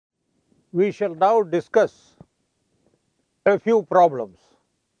We shall now discuss a few problems.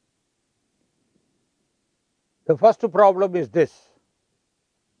 The first problem is this.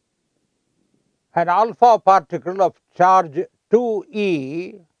 An alpha particle of charge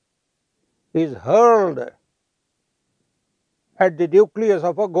 2e is hurled at the nucleus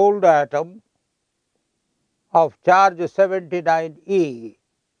of a gold atom of charge 79e.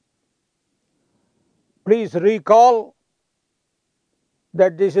 Please recall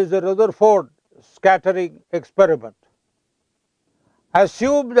that this is a Rutherford scattering experiment.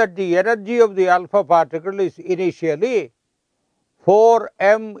 Assume that the energy of the alpha particle is initially 4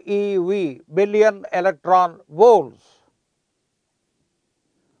 MeV, million electron volts.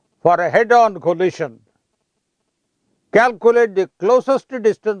 For a head-on collision, calculate the closest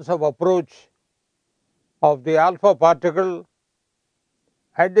distance of approach of the alpha particle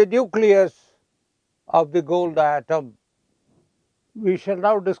at the nucleus of the gold atom. We shall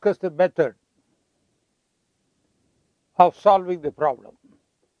now discuss the method of solving the problem.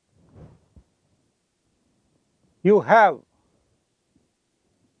 You have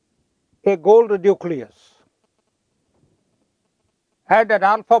a gold nucleus and an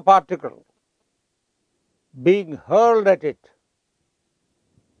alpha particle being hurled at it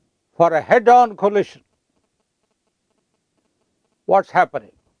for a head-on collision. What's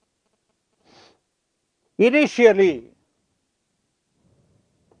happening? Initially,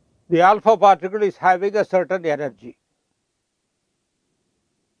 the alpha particle is having a certain energy.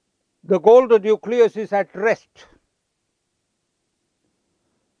 The gold nucleus is at rest.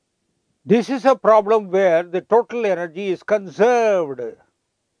 This is a problem where the total energy is conserved.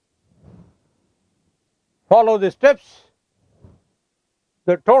 Follow the steps.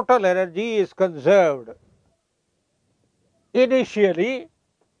 The total energy is conserved. Initially,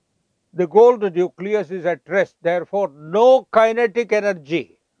 the gold nucleus is at rest, therefore no kinetic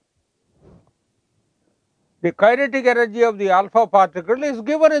energy. The kinetic energy of the alpha particle is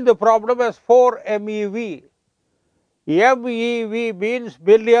given in the problem as 4 MeV. MeV means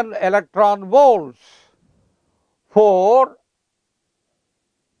million electron volts. 4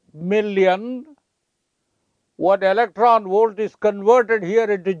 million, 1 electron volt is converted here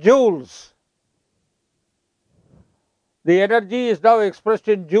into joules. The energy is now expressed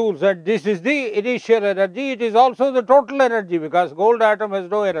in joules, and this is the initial energy. It is also the total energy because gold atom has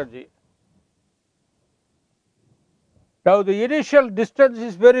no energy. Now the initial distance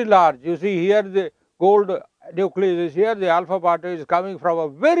is very large. You see here the gold nucleus is here, the alpha particle is coming from a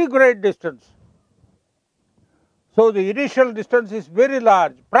very great distance. So the initial distance is very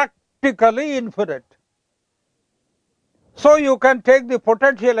large, practically infinite. So you can take the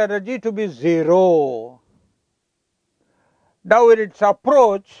potential energy to be 0. Now in its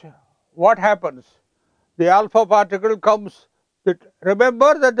approach, what happens? The alpha particle comes,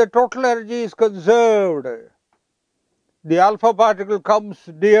 remember that the total energy is conserved. The alpha particle comes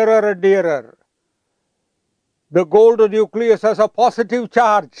nearer and nearer. The gold nucleus has a positive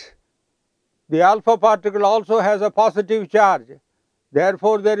charge. The alpha particle also has a positive charge.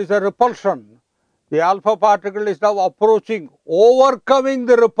 Therefore, there is a repulsion. The alpha particle is now approaching, overcoming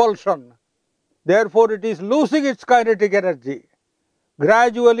the repulsion. Therefore, it is losing its kinetic energy.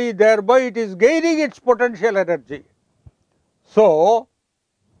 Gradually, thereby, it is gaining its potential energy. So,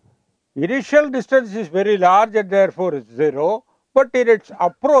 initial distance is very large and therefore is 0, but in its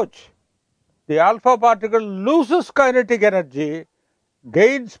approach, the alpha particle loses kinetic energy,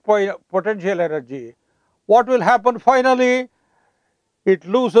 gains potential energy. What will happen finally? It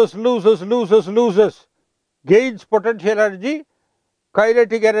loses, gains potential energy,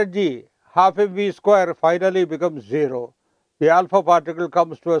 kinetic energy, half mv square finally becomes 0. The alpha particle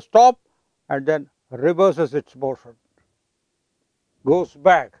comes to a stop and then reverses its motion, goes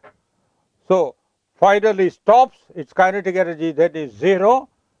back. So finally stops, its kinetic energy then is 0,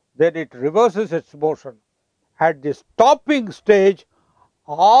 then it reverses its motion. At the stopping stage,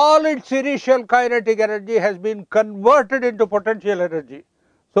 all its initial kinetic energy has been converted into potential energy.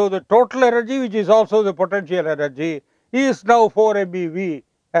 So the total energy, which is also the potential energy, is now 4 MeV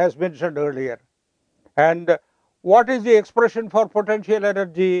as mentioned earlier. And what is the expression for potential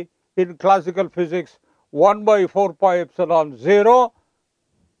energy in classical physics? 1 by 4 pi epsilon 0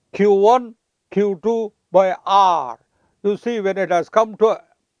 Q1 Q2 by R. You see, when it has come to a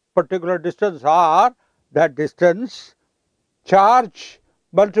particular distance R, that distance, charge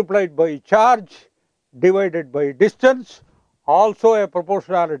multiplied by charge divided by distance, also a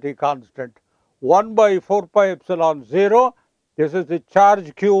proportionality constant. 1 by 4 pi epsilon 0, this is the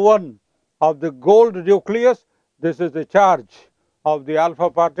charge Q1 of the gold nucleus, this is the charge of the alpha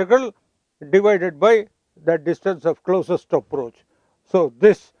particle divided by the distance of closest approach. So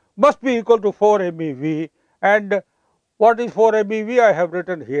this must be equal to 4 MeV, and what is 4 MeV I have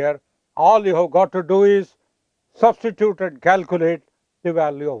written here. All you have got to do is substitute and calculate the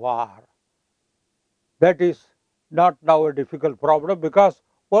value of R. That is not now a difficult problem, because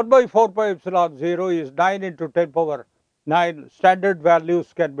 1 by 4 pi epsilon 0 is 9 into 10 power 9 standard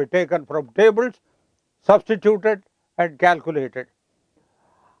values can be taken from tables, substituted and calculated.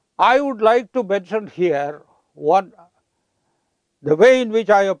 I would like to mention here the way in which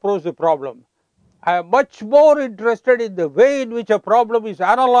I approach the problem. I am much more interested in the way in which a problem is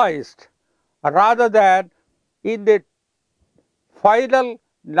analyzed rather than in the final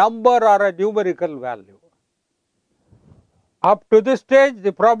number or a numerical value. Up to this stage,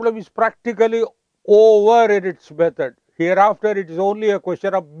 the problem is practically over in its method. Hereafter, it is only a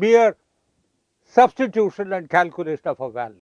question of mere substitution and calculation of a value.